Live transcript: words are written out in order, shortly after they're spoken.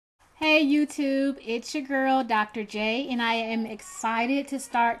Hey YouTube, it's your girl Dr. J, and I am excited to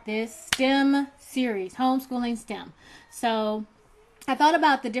start this STEM series, Homeschooling STEM. So I thought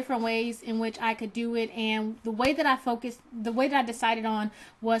about the different ways in which I could do it, and the way that I decided on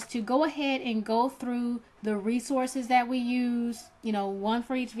was to go ahead and go through the resources that we use, one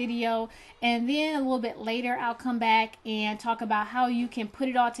for each video, and then a little bit later I'll come back and talk about how you can put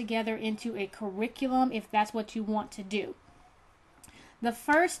it all together into a curriculum if that's what you want to do. The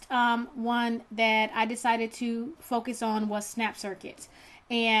first one that I decided to focus on was snap circuits.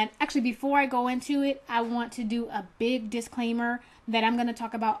 And actually, before I go into it, I want to do a big disclaimer that I'm going to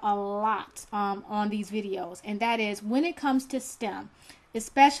talk about a lot on these videos. And that is when it comes to STEM,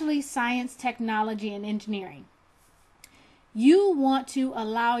 especially science, technology, and engineering, you want to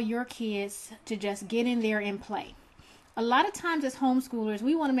allow your kids to just get in there and play. A lot of times as homeschoolers,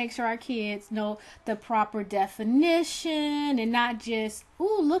 we want to make sure our kids know the proper definition and not just,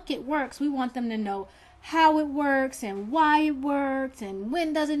 ooh, look, it works. We want them to know how it works and why it works and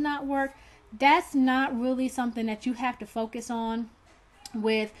when does it not work. That's not really something that you have to focus on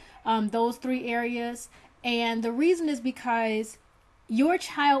with those three areas. And the reason is because your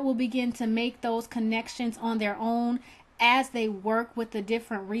child will begin to make those connections on their own as they work with the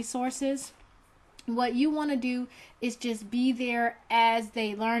different resources. What you want to do is just be there as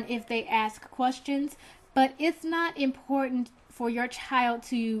they learn if they ask questions, but it's not important for your child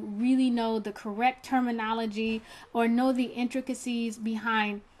to really know the correct terminology or know the intricacies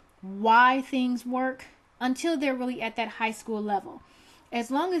behind why things work until they're really at that high school level.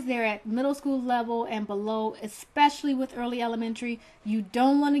 As long as they're at middle school level and below, especially with early elementary, you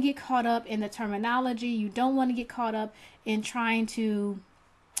don't want to get caught up in the terminology. You don't want to get caught up in trying to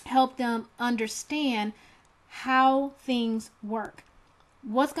help them understand how things work.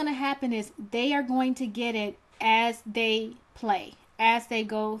 What's going to happen is they are going to get it as they play, as they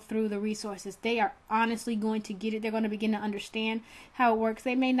go through the resources. They are honestly going to get it. They're going to begin to understand how it works.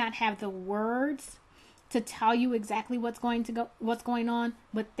 They may not have the words to tell you exactly what's going on,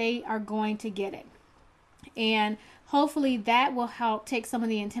 but they are going to get it. And hopefully that will help take some of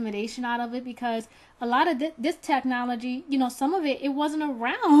the intimidation out of it, because a lot of this technology, some of it wasn't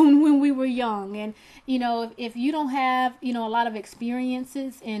around when we were young. And, if you don't have, a lot of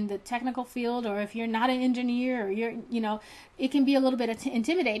experiences in the technical field, or if you're not an engineer, or it can be a little bit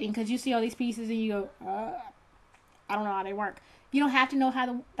intimidating because you see all these pieces and you go, I don't know how they work. You don't have to know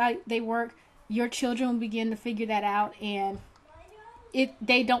how they work. Your children will begin to figure that out, and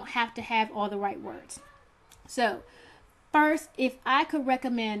they don't have to have all the right words. So first, if I could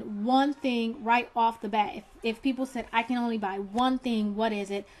recommend one thing right off the bat, if people said I can only buy one thing, what is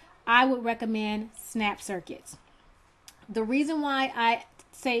it? I would recommend snap circuits. The reason why I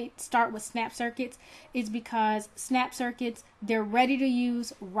say start with snap circuits is because snap circuits, they're ready to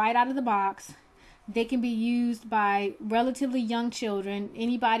use right out of the box. They can be used by relatively young children.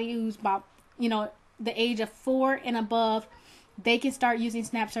 Anybody who's about, the age of 4 and above, they can start using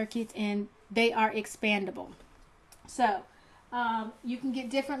snap circuits, and they are expandable. So you can get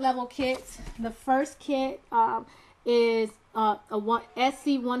different level kits. The first kit is a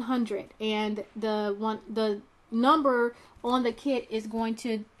SC100, and the number on the kit is going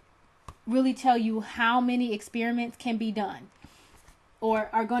to really tell you how many experiments can be done or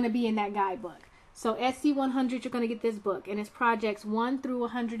are going to be in that guidebook. So SC100, you're going to get this book, and it's projects 1 through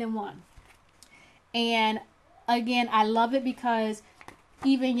 101. And again, I love it because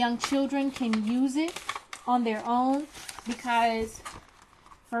even young children can use it on their own, because,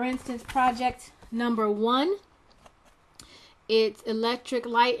 for instance, project number 1, it's electric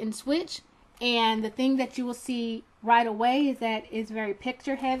light and switch, and the thing that you will see right away is that it's very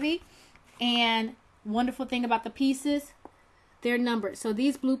picture heavy, and wonderful thing about the pieces, they're numbered. So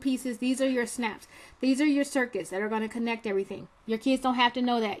these blue pieces, these are your snaps. These are your circuits that are going to connect everything. Your kids don't have to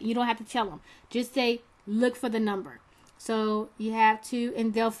know that. You don't have to tell them. Just say, look for the number. So you have to,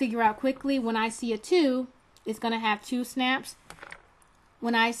 and they'll figure out quickly. When I see a 2, it's going to have 2 snaps.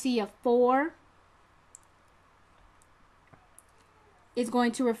 When I see a 4, it's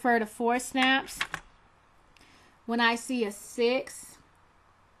going to refer to 4 snaps. When I see a 6,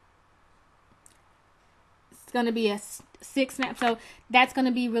 it's going to be a 6 snap. So that's going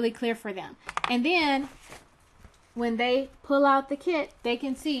to be really clear for them. And then when they pull out the kit, they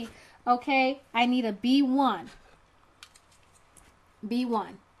can see, okay, I need a B1. B1.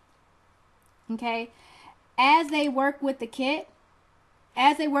 Okay? As they work with the kit,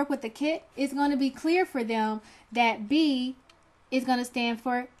 it's going to be clear for them that B is going to stand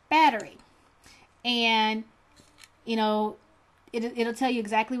for battery. And, it'll tell you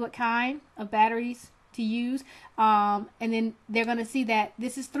exactly what kind of batteries to use. And then they're going to see that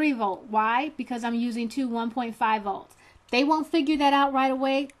this is 3 volt. Why? Because I'm using two 1.5 volts. They won't figure that out right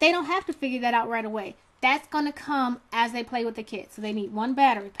away. They don't have to figure that out right away. That's going to come as they play with the kit. So they need 1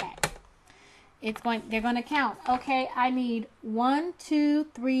 battery pack. They're going to count. Okay, I need 1, 2,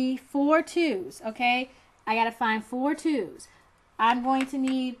 3, 4 twos. Okay, I got to find 4 twos. I'm going to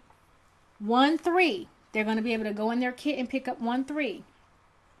need 1 3. They're going to be able to go in their kit and pick up 1 3.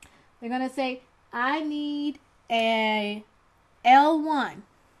 They're going to say, I need a L1.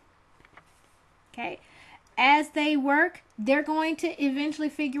 Okay, as they work, they're going to eventually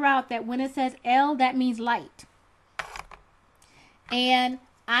figure out that when it says L, that means light. And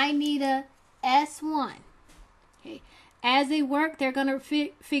I need a S1. Okay. As they work, they're going to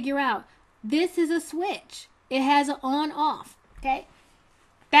figure out this is a switch. It has an on-off. Okay.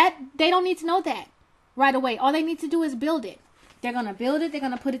 That they don't need to know that right away. All they need to do is build it. They're going to build it. They're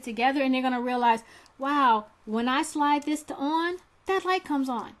going to put it together, and they're going to realize, wow, when I slide this to on, that light comes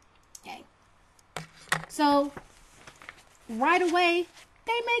on. Okay. So right away,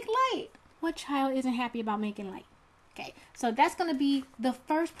 they make light. What child isn't happy about making light? Okay, so that's going to be the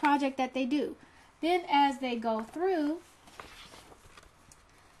first project that they do. Then as they go through,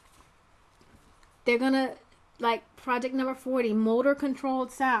 they're going to, like project number 40, motor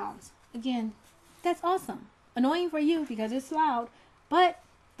controlled sounds. Again, that's awesome. Annoying for you because it's loud, but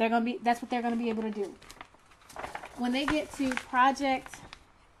that's what they're going to be able to do. When they get to project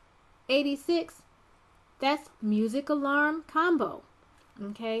 86, that's music alarm combo.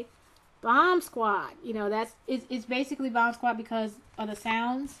 Okay. Bomb squad, you know, it's basically bomb squad because of the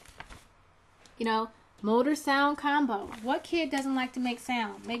sounds, you know, motor sound combo. What kid doesn't like to make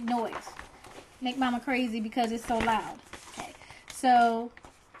sound, make noise, make mama crazy because it's so loud? Okay, so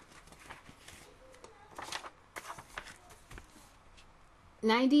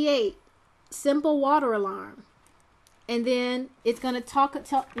 '98 simple water alarm, and then it's going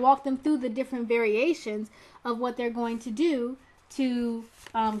to walk them through the different variations of what they're going to do to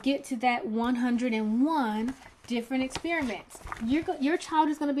get to that 101 different experiments. Your child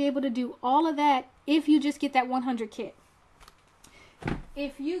is going to be able to do all of that if you just get that 100 kit.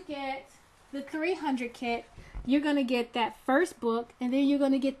 If you get the 300 kit, you're going to get that first book, and then you're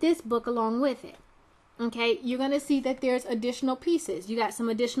going to get this book along with it. Okay, you're going to see that there's additional pieces. You got some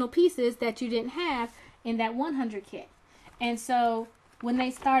additional pieces that you didn't have in that 100 kit. And so when they're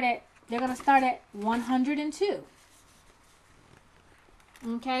going to start at 102.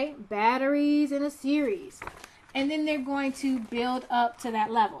 Okay, batteries in a series. And then they're going to build up to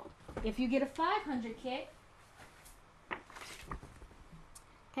that level. If you get a 500 kit,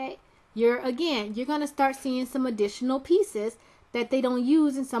 okay, you're going to start seeing some additional pieces that they don't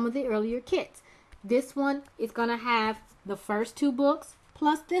use in some of the earlier kits. This one is going to have the first 2 books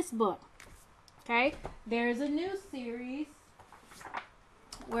plus this book. Okay, there's a new series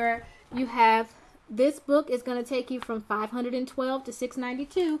where you have this book is going to take you from 512 to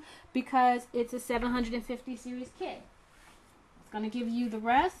 692 because it's a 750 series kit. It's going to give you the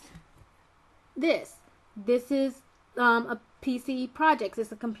rest. This is a PCE project.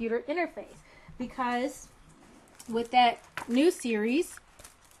 It's a computer interface because with that new series,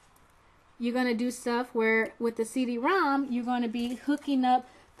 you're going to do stuff where with the CD-ROM, you're going to be hooking up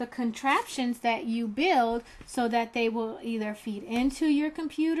the contraptions that you build so that they will either feed into your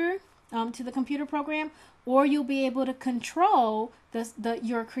computer, to the computer program, or you'll be able to control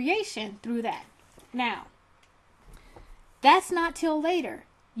your creation through that. Now, that's not till later.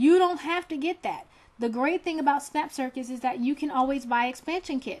 You don't have to get that. The great thing about Snap Circuits is that you can always buy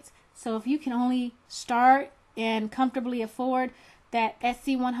expansion kits. So if you can only start and comfortably afford that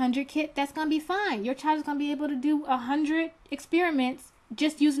SC100 kit, that's going to be fine. Your child is going to be able to do 100 experiments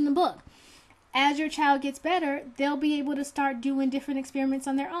just using the book. As your child gets better, they'll be able to start doing different experiments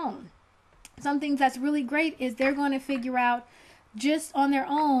on their own. Something that's really great is they're going to figure out just on their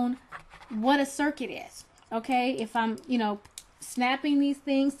own what a circuit is. Okay, if I'm, snapping these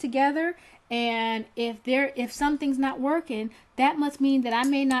things together, and if something's not working, that must mean that I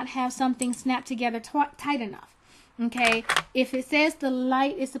may not have something snapped together tight enough. Okay, if it says the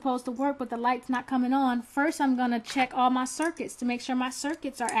light is supposed to work, but the light's not coming on, first I'm going to check all my circuits to make sure my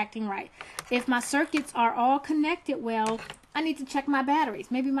circuits are acting right. If my circuits are all connected well, I need to check my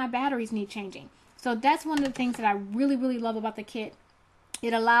batteries. Maybe my batteries need changing. So that's one of the things that I really, really love about the kit.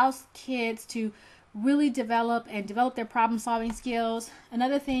 It allows kids to really develop their problem-solving skills.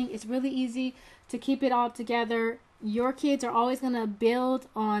 Another thing, it's really easy to keep it all together. Your kids are always going to build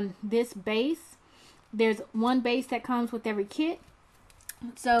on this base. There's one base that comes with every kit.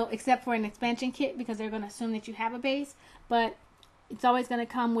 So, except for an expansion kit, because they're going to assume that you have a base. But it's always going to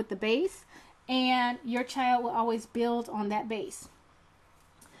come with the base. and your child will always build on that base.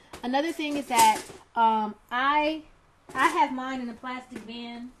 Another thing is that I have mine in a plastic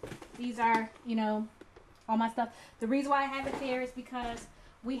bin. These are, all my stuff. The reason why I have it there is because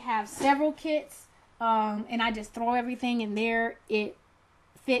we have several kits, and I just throw everything in there. It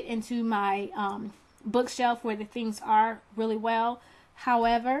fit into my bookshelf where the things are really well.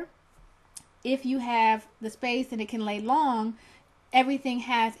 However, if you have the space and it can lay long, everything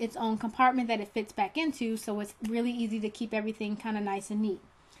has its own compartment that it fits back into, so it's really easy to keep everything kind of nice and neat.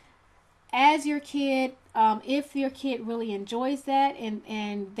 As your kid, if your kid really enjoys that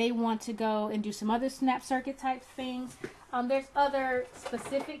and they want to go and do some other snap circuit type things, there's other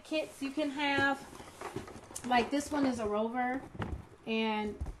specific kits you can have. Like this one is a rover,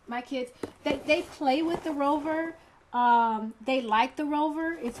 and my kids, they play with the rover. They like the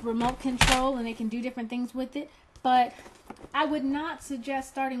rover. It's remote control and they can do different things with it, but I would not suggest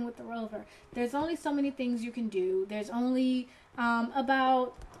starting with the rover. There's only so many things you can do. There's only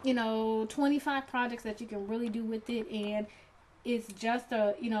about 25 projects that you can really do with it, and it's just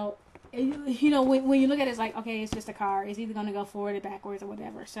a when you look at it, it's like, okay, it's just a car. It's either going to go forward or backwards or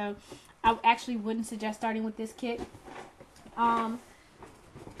whatever. So I actually wouldn't suggest starting with this kit.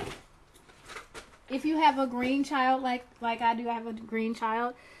 If you have a green child like I do, I have a green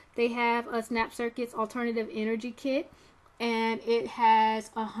child, they have a Snap Circuits Alternative Energy Kit, and it has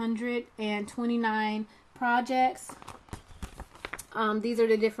 129 projects. These are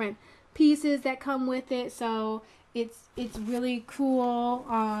the different pieces that come with it, so it's really cool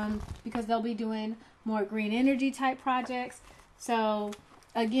because they'll be doing more green energy type projects. So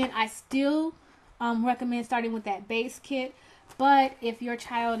again, I still recommend starting with that base kit. But if your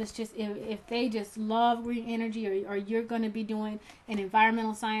child is just, if they just love green energy, or you're going to be doing an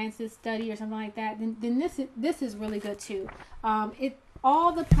environmental sciences study or something like that, then this is really good too.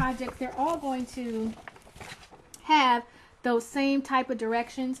 All the projects, they're all going to have those same type of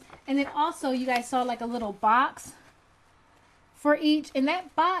directions. And then also you guys saw like a little box for each, and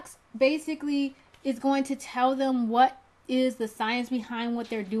that box basically is going to tell them what is the science behind what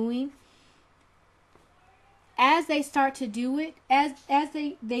they're doing. As they start to do it, as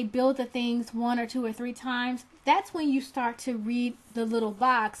they build the things 1 or 2 or 3 times, that's when you start to read the little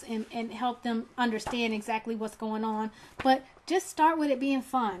box and help them understand exactly what's going on. But just start with it being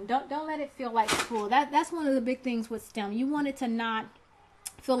fun. Don't let it feel like school. That's one of the big things with STEM. You want it to not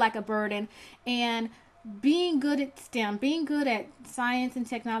feel like a burden. And being good at STEM, being good at science and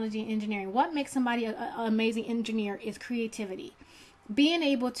technology and engineering, what makes somebody an amazing engineer is creativity. Being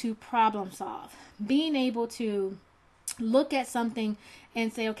able to problem solve, being able to look at something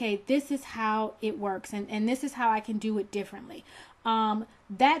and say, okay, this is how it works, and this is how I can do it differently.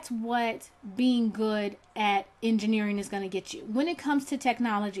 That's what being good at engineering is going to get you. When it comes to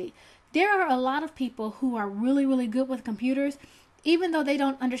technology, there are a lot of people who are really, really good with computers, even though they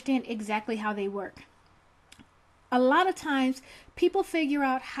don't understand exactly how they work. A lot of times, people figure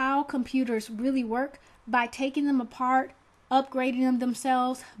out how computers really work by taking them apart, upgrading them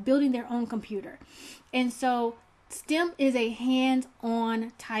themselves, building their own computer. And so STEM is a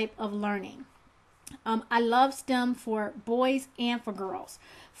hands-on type of learning. I love STEM for boys and for girls.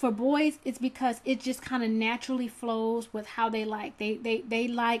 For boys, it's because it just kind of naturally flows with how they like. They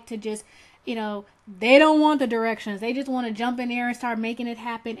like to just, they don't want the directions. They just want to jump in there and start making it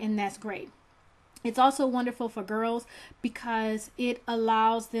happen, and that's great. It's also wonderful for girls because it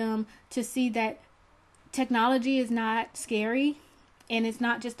allows them to see that technology is not scary and it's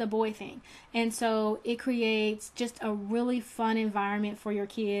not just a boy thing. And so it creates just a really fun environment for your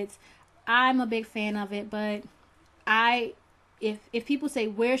kids. I'm a big fan of it, but if people say,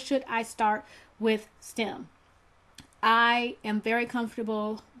 where should I start with STEM? I am very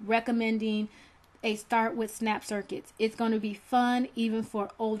comfortable recommending a start with Snap Circuits. It's going to be fun even for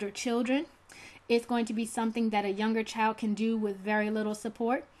older children. It's going to be something that a younger child can do with very little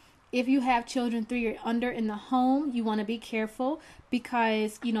support. If you have children 3 or under in the home, you want to be careful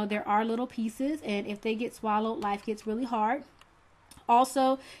because, there are little pieces, and if they get swallowed, life gets really hard.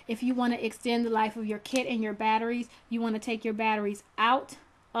 Also, if you want to extend the life of your kit and your batteries, you want to take your batteries out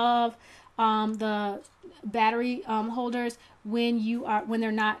of the battery holders when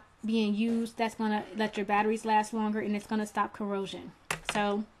they're not being used. That's going to let your batteries last longer, and it's going to stop corrosion.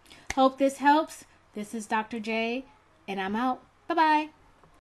 So, hope this helps. This is Dr. J, and I'm out. Bye-bye.